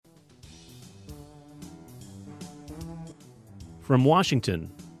From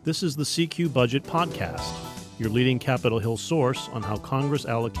Washington, this is the CQ Budget Podcast, your leading Capitol Hill source on how Congress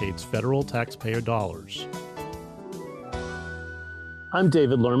allocates federal taxpayer dollars. I'm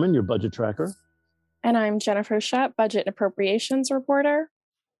David Lerman, your budget tracker. And I'm Jennifer Shutt, budget and appropriations reporter.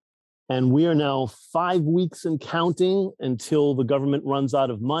 And we are now 5 weeks and counting until the government runs out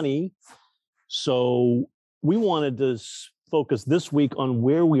of money. So we wanted to focus this week on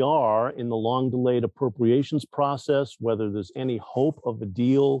where we are in the long-delayed appropriations process, whether there's any hope of a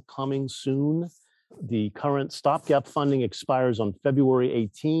deal coming soon. The current stopgap funding expires on February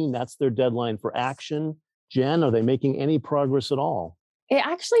 18. That's their deadline for action. Jen, are they making any progress at all? It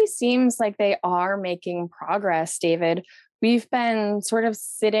actually seems like they are making progress, David. We've been sort of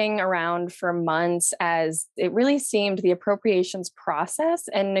sitting around for months as it really seemed the appropriations process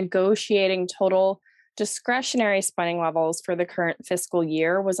and negotiating total discretionary spending levels for the current fiscal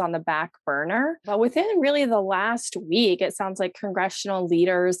year was on the back burner. But within really the last week, it sounds like congressional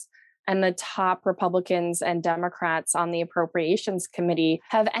leaders and the top Republicans and Democrats on the Appropriations Committee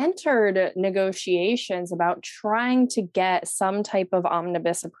have entered negotiations about trying to get some type of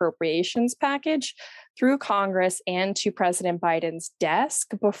omnibus appropriations package through Congress and to President Biden's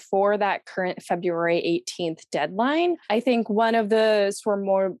desk before that current February 18th deadline. I think one of the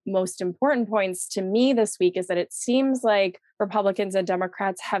most important points to me this week is that it seems like Republicans and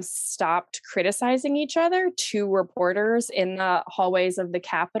Democrats have stopped criticizing each other to reporters in the hallways of the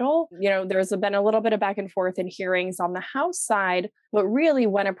Capitol. There's been a little bit of back and forth in hearings on the House side, but really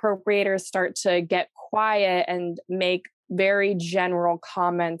when appropriators start to get quiet and make very general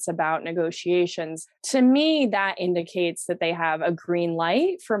comments about negotiations, to me, that indicates that they have a green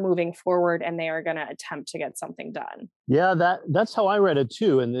light for moving forward and they are going to attempt to get something done. Yeah, that's how I read it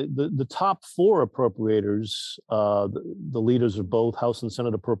too. And the top four appropriators, the leaders of both House and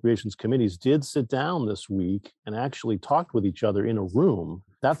Senate Appropriations Committees did sit down this week and actually talked with each other in a room.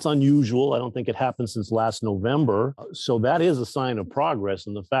 That's unusual. I don't think it happened since last November. So that is a sign of progress.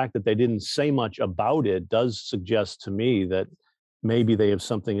 And the fact that they didn't say much about it does suggest to me that maybe they have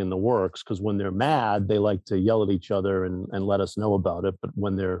something in the works, because when they're mad, they like to yell at each other and let us know about it. But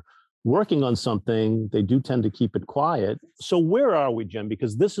when they're working on something, they do tend to keep it quiet. So where are we, Jen?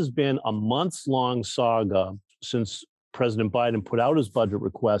 Because this has been a months-long saga since President Biden put out his budget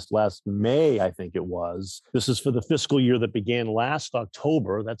request last May, I think it was. This is for the fiscal year that began last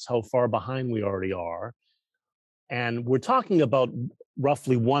October. That's how far behind we already are. And we're talking about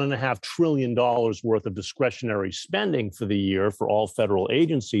roughly $1.5 trillion worth of discretionary spending for the year for all federal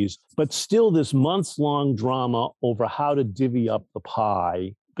agencies, but still this months-long drama over how to divvy up the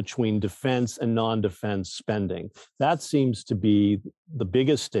pie between defense and non-defense spending. That seems to be the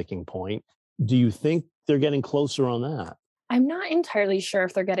biggest sticking point. Do you think they're getting closer on that? I'm not entirely sure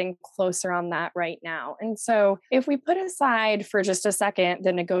if they're getting closer on that right now. And so if we put aside for just a second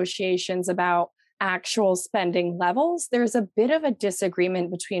the negotiations about actual spending levels, there's a bit of a disagreement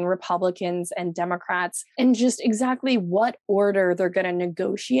between Republicans and Democrats in just exactly what order they're going to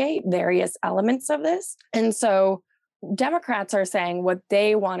negotiate various elements of this. And so Democrats are saying what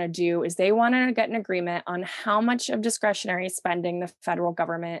they want to do is they want to get an agreement on how much of discretionary spending the federal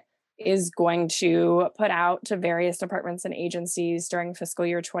government is going to put out to various departments and agencies during fiscal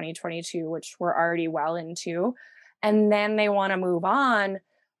year 2022, which we're already well into. And then they want to move on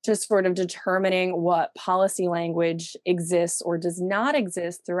to sort of determining what policy language exists or does not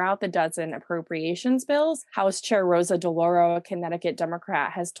exist throughout the dozen appropriations bills. House Chair Rosa DeLauro, a Connecticut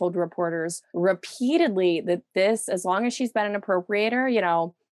Democrat, has told reporters repeatedly that this, as long as she's been an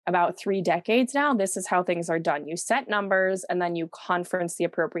appropriator, about 3 decades now, this is how things are done. You set numbers and then you conference the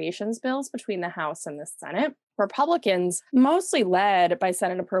appropriations bills between the House and the Senate. Republicans, mostly led by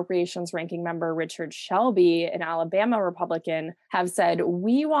Senate Appropriations Ranking Member Richard Shelby, an Alabama Republican, have said,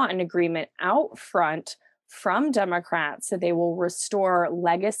 we want an agreement out front from Democrats that they will restore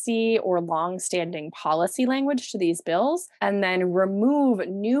legacy or longstanding policy language to these bills and then remove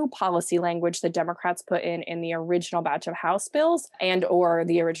new policy language that Democrats put in the original batch of House bills and or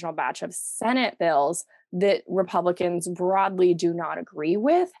the original batch of Senate bills that Republicans broadly do not agree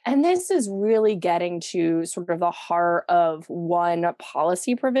with. And this is really getting to sort of the heart of one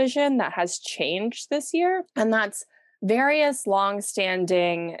policy provision that has changed this year, and that's various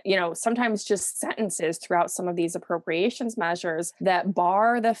longstanding, sometimes just sentences throughout some of these appropriations measures that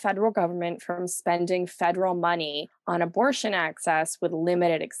bar the federal government from spending federal money on abortion access with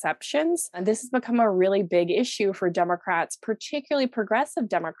limited exceptions. And this has become a really big issue for Democrats, particularly progressive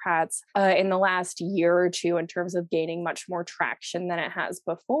Democrats, in the last year or two in terms of gaining much more traction than it has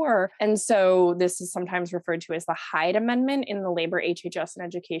before. And so this is sometimes referred to as the Hyde Amendment in the Labor, HHS, and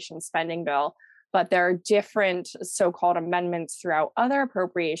Education spending bill, but there are different so-called amendments throughout other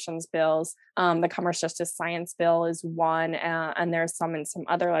appropriations bills. The Commerce Justice Science Bill is one, and there's some in some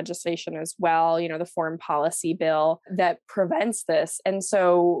other legislation as well, the Foreign Policy Bill that prevents this. And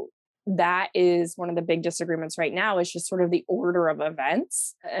so that is one of the big disagreements right now, is just sort of the order of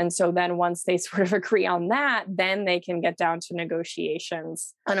events. And so then once they sort of agree on that, then they can get down to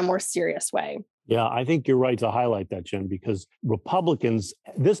negotiations in a more serious way. Yeah, I think you're right to highlight that, Jen, because Republicans,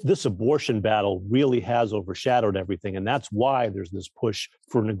 this abortion battle really has overshadowed everything. And that's why there's this push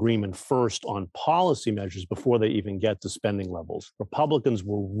for an agreement first on policy measures before they even get to spending levels. Republicans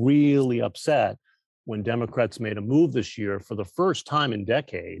were really upset when Democrats made a move this year for the first time in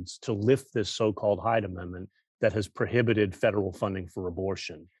decades to lift this so-called Hyde Amendment that has prohibited federal funding for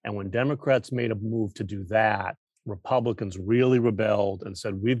abortion. And when Democrats made a move to do that, Republicans really rebelled and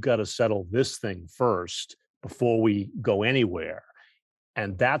said, we've got to settle this thing first before we go anywhere.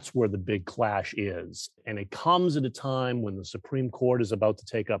 And that's where the big clash is. And it comes at a time when the Supreme Court is about to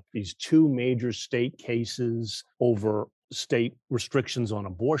take up these two major state cases over state restrictions on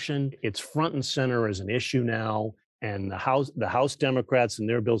abortion. It's front and center as an issue now. And the House Democrats and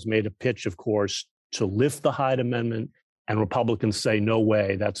their bills made a pitch, of course, to lift the Hyde Amendment. And Republicans say, no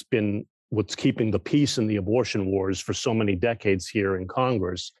way, that's been what's keeping the peace in the abortion wars for so many decades here in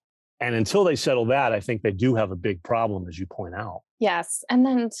Congress. And until they settle that, I think they do have a big problem, as you point out. Yes. And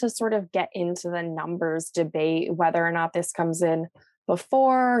then to sort of get into the numbers debate, whether or not this comes in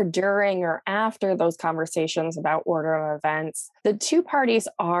before, during, or after those conversations about order of events, the two parties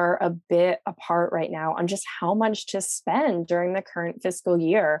are a bit apart right now on just how much to spend during the current fiscal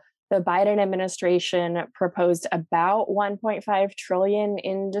year. The Biden administration proposed about $1.5 trillion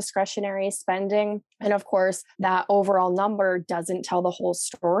in discretionary spending. And of course, that overall number doesn't tell the whole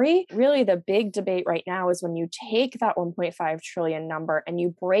story. Really, the big debate right now is when you take that $1.5 trillion number and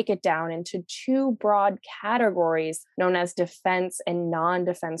you break it down into two broad categories known as defense and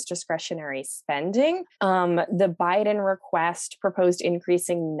non-defense discretionary spending. The Biden request proposed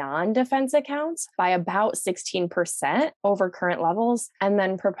increasing non-defense accounts by about 16% over current levels, and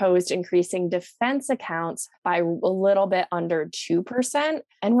then proposed increasing defense accounts by a little bit under 2%.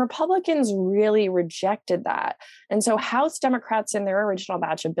 And Republicans really rejected that. And so House Democrats in their original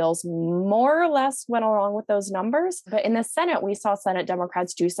batch of bills more or less went along with those numbers. But in the Senate, we saw Senate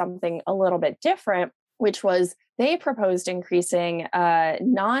Democrats do something a little bit different, which was they proposed increasing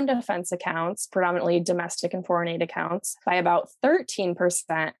non-defense accounts, predominantly domestic and foreign aid accounts, by about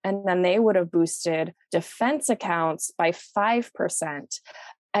 13%. And then they would have boosted defense accounts by 5%.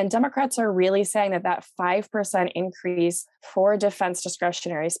 And Democrats are really saying that that 5% increase for defense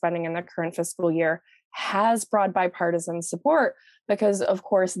discretionary spending in the current fiscal year has broad bipartisan support because, of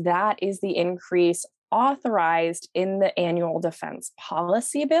course, that is the increase authorized in the annual defense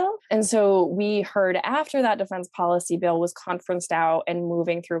policy bill. And so we heard after that defense policy bill was conferenced out and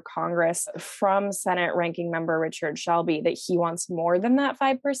moving through Congress from Senate ranking member Richard Shelby that he wants more than that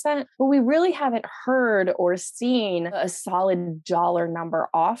 5%. But we really haven't heard or seen a solid dollar number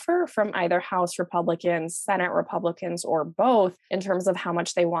offer from either House Republicans, Senate Republicans, or both in terms of how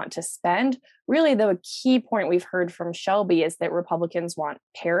much they want to spend. Really, the key point we've heard from Shelby is that Republicans want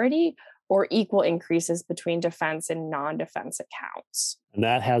parity or equal increases between defense and non-defense accounts. And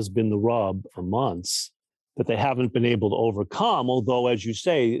that has been the rub for months that they haven't been able to overcome, although, as you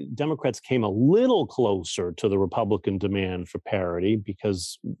say, Democrats came a little closer to the Republican demand for parity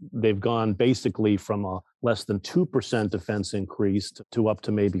because they've gone basically from a less than 2% defense increase to up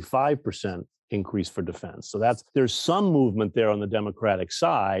to maybe 5% increase for defense. So there's some movement there on the Democratic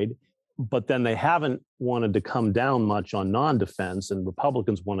side. But then they haven't wanted to come down much on non-defense, and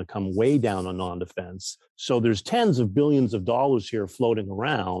Republicans want to come way down on non-defense. So there's tens of billions of dollars here floating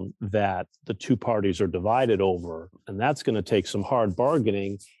around that the two parties are divided over, and that's going to take some hard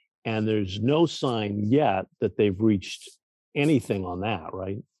bargaining. And there's no sign yet that they've reached anything on that,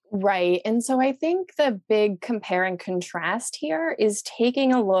 right? Right. And so I think the big compare and contrast here is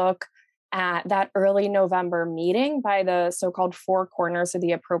taking a look at that early November meeting by the so-called four corners of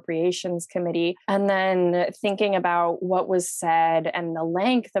the Appropriations Committee, and then thinking about what was said and the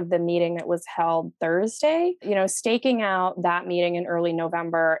length of the meeting that was held Thursday. Staking out that meeting in early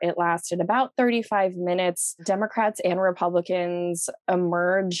November, it lasted about 35 minutes. Democrats and Republicans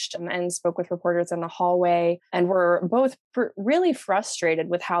emerged and spoke with reporters in the hallway and were both really frustrated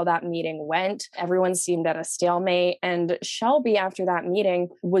with how that meeting went. Everyone seemed at a stalemate, and Shelby, after that meeting,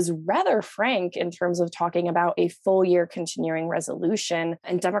 was rather frank in terms of talking about a full year continuing resolution.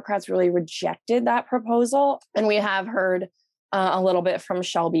 And Democrats really rejected that proposal. And we have heard a little bit from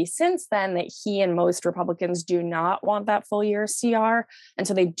Shelby since then that he and most Republicans do not want that full year CR. And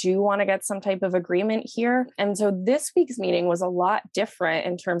so they do want to get some type of agreement here. And so this week's meeting was a lot different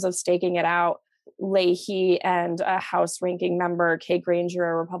in terms of staking it out. Leahy and a House ranking member, Kay Granger,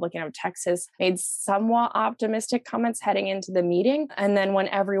 a Republican of Texas, made somewhat optimistic comments heading into the meeting. And then when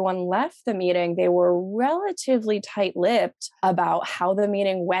everyone left the meeting, they were relatively tight-lipped about how the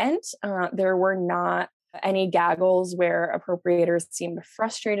meeting went. There were not any gaggles where appropriators seemed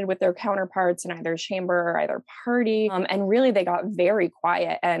frustrated with their counterparts in either chamber or either party. And really, they got very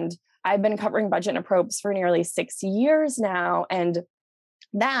quiet. And I've been covering budget and appropes for nearly 6 years now. And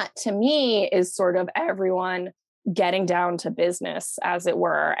that to me is sort of everyone getting down to business, as it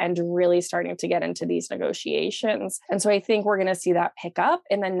were, and really starting to get into these negotiations. And so I think we're going to see that pick up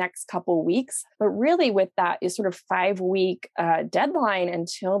in the next couple weeks. But really with that is sort of 5-week deadline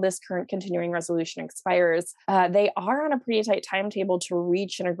until this current continuing resolution expires. They are on a pretty tight timetable to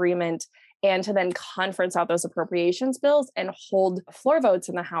reach an agreement and to then conference out those appropriations bills and hold floor votes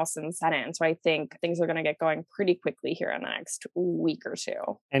in the House and Senate. And so I think things are going to get going pretty quickly here in the next week or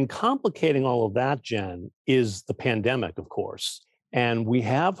two. And complicating all of that, Jen, is the pandemic, of course. And we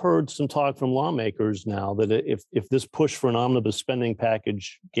have heard some talk from lawmakers now that if this push for an omnibus spending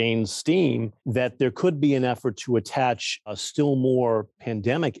package gains steam, that there could be an effort to attach still more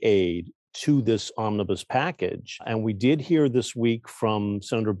pandemic aid to this omnibus package. And we did hear this week from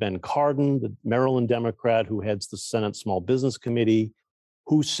Senator Ben Cardin, the Maryland Democrat who heads the Senate Small Business Committee,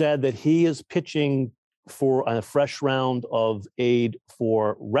 who said that he is pitching for a fresh round of aid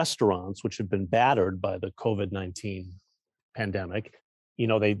for restaurants, which have been battered by the COVID-19 pandemic. You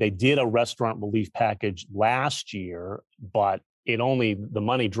know, they did a restaurant relief package last year, but the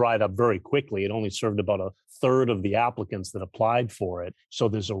money dried up very quickly. It only served about a third of the applicants that applied for it. So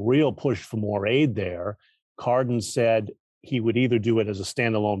there's a real push for more aid there. Cardin said he would either do it as a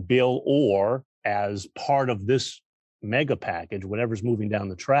standalone bill or as part of this mega package, whatever's moving down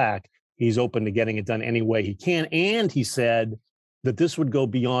the track. He's open to getting it done any way he can. And he said that this would go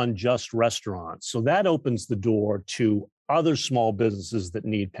beyond just restaurants. So that opens the door to other small businesses that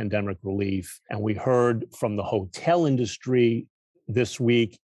need pandemic relief. And we heard from the hotel industry this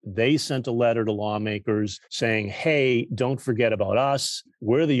week. They sent a letter to lawmakers saying, hey, don't forget about us.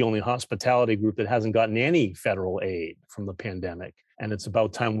 We're the only hospitality group that hasn't gotten any federal aid from the pandemic. And it's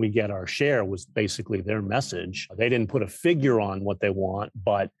about time we get our share, was basically their message. They didn't put a figure on what they want,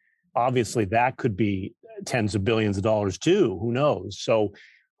 but obviously that could be tens of billions of dollars too. Who knows? So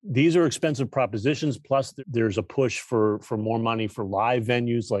these are expensive propositions. Plus, there's a push for more money for live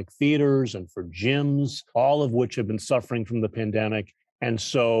venues like theaters and for gyms, all of which have been suffering from the pandemic. And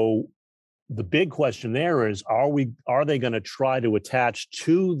so the big question there is, are they going to try to attach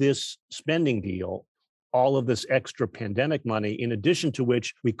to this spending deal all of this extra pandemic money, in addition to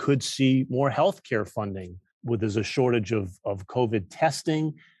which we could see more healthcare funding where there's a shortage of COVID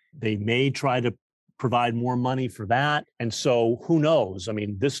testing? They may try to provide more money for that. And so who knows? I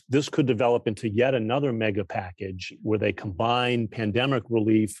mean, this could develop into yet another mega package where they combine pandemic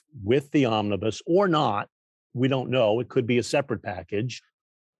relief with the omnibus or not. We don't know. It could be a separate package.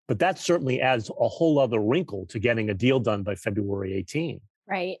 But that certainly adds a whole other wrinkle to getting a deal done by February 18.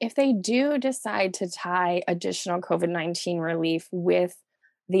 Right. If they do decide to tie additional COVID-19 relief with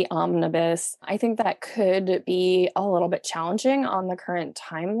the omnibus, I think that could be a little bit challenging on the current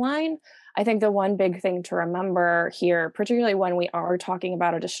timeline. I think the one big thing to remember here, particularly when we are talking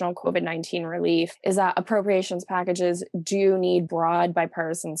about additional COVID-19 relief, is that appropriations packages do need broad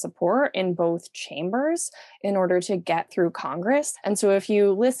bipartisan support in both chambers in order to get through Congress. And so if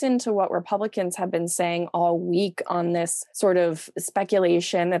you listen to what Republicans have been saying all week on this sort of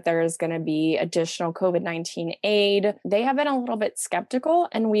speculation that there is going to be additional COVID-19 aid, they have been a little bit skeptical.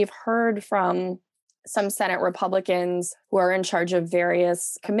 And we've heard from some Senate Republicans who are in charge of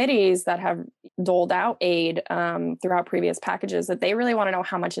various committees that have doled out aid throughout previous packages that they really want to know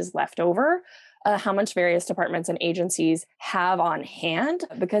how much is left over, how much various departments and agencies have on hand,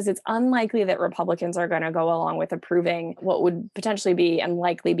 because it's unlikely that Republicans are going to go along with approving what would potentially be and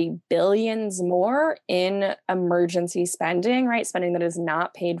likely be billions more in emergency spending, right? Spending that is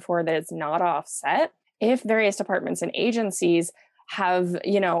not paid for, that is not offset. If various departments and agencies have,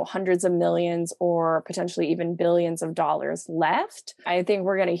 hundreds of millions or potentially even billions of dollars left, I think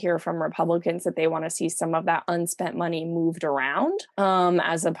we're going to hear from Republicans that they want to see some of that unspent money moved around,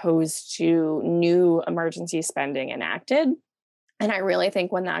 as opposed to new emergency spending enacted. And I really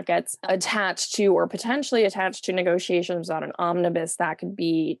think when that gets attached to or potentially attached to negotiations on an omnibus, that could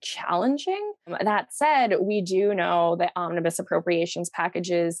be challenging. That said, we do know that omnibus appropriations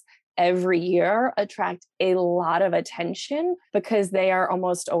packages every year attract a lot of attention because they are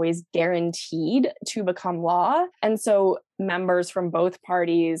almost always guaranteed to become law. And so members from both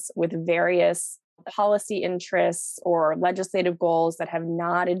parties with various policy interests or legislative goals that have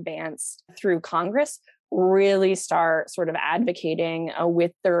not advanced through Congress really start sort of advocating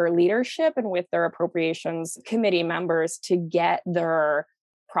with their leadership and with their appropriations committee members to get their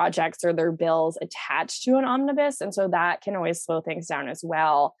projects or their bills attached to an omnibus. And so that can always slow things down as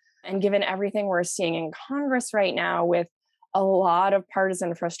well. And given everything we're seeing in Congress right now with a lot of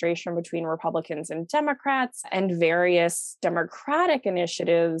partisan frustration between Republicans and Democrats and various Democratic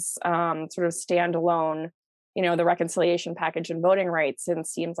initiatives, sort of standalone, the reconciliation package and voting rights, and it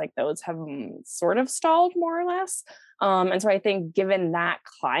seems like those have sort of stalled more or less. And so I think given that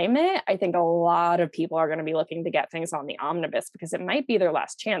climate, I think a lot of people are going to be looking to get things on the omnibus because it might be their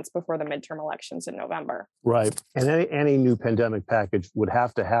last chance before the midterm elections in November. Right. And any new pandemic package would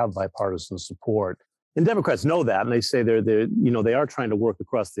have to have bipartisan support. And Democrats know that, and they say they are trying to work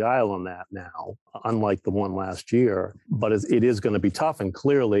across the aisle on that now, unlike the one last year. But it is going to be tough, and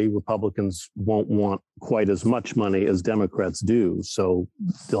clearly Republicans won't want quite as much money as Democrats do. So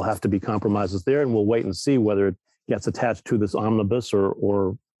there'll have to be compromises there, and we'll wait and see whether it gets attached to this omnibus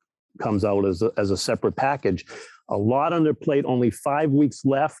or comes out as a separate package. A lot on their plate, only 5 weeks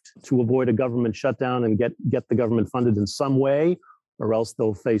left to avoid a government shutdown and get the government funded in some way, or else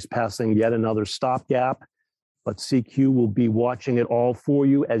they'll face passing yet another stopgap. But CQ will be watching it all for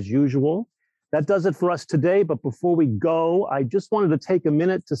you as usual. That does it for us today. But before we go, I just wanted to take a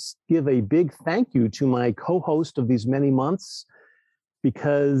minute to give a big thank you to my co-host of these many months,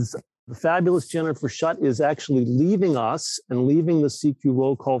 because the fabulous Jennifer Shutt is actually leaving us and leaving the CQ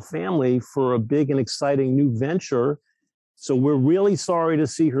Roll Call family for a big and exciting new venture. So we're really sorry to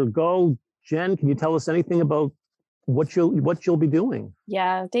see her go. Jen, can you tell us anything about what you'll be doing?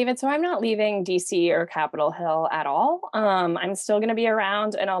 Yeah, David. So I'm not leaving DC or Capitol Hill at all. I'm still going to be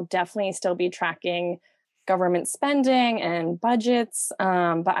around, and I'll definitely still be tracking government spending and budgets.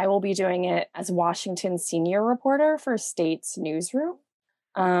 But I will be doing it as Washington's senior reporter for State's newsroom.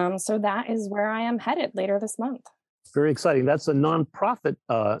 So that is where I am headed later this month. Very exciting. That's a nonprofit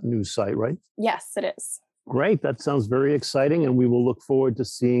news site, right? Yes, it is. Great. That sounds very exciting, and we will look forward to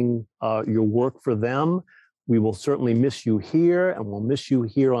seeing your work for them. We will certainly miss you here, and we'll miss you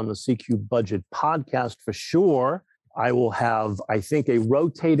here on the CQ Budget Podcast for sure. I will have, I think, a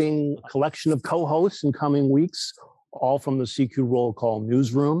rotating collection of co-hosts in coming weeks, all from the CQ Roll Call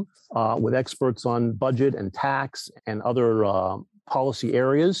newsroom, with experts on budget and tax and other policy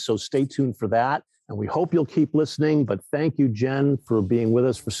areas. So stay tuned for that. And we hope you'll keep listening. But thank you, Jen, for being with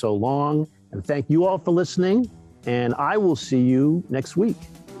us for so long. And thank you all for listening. And I will see you next week.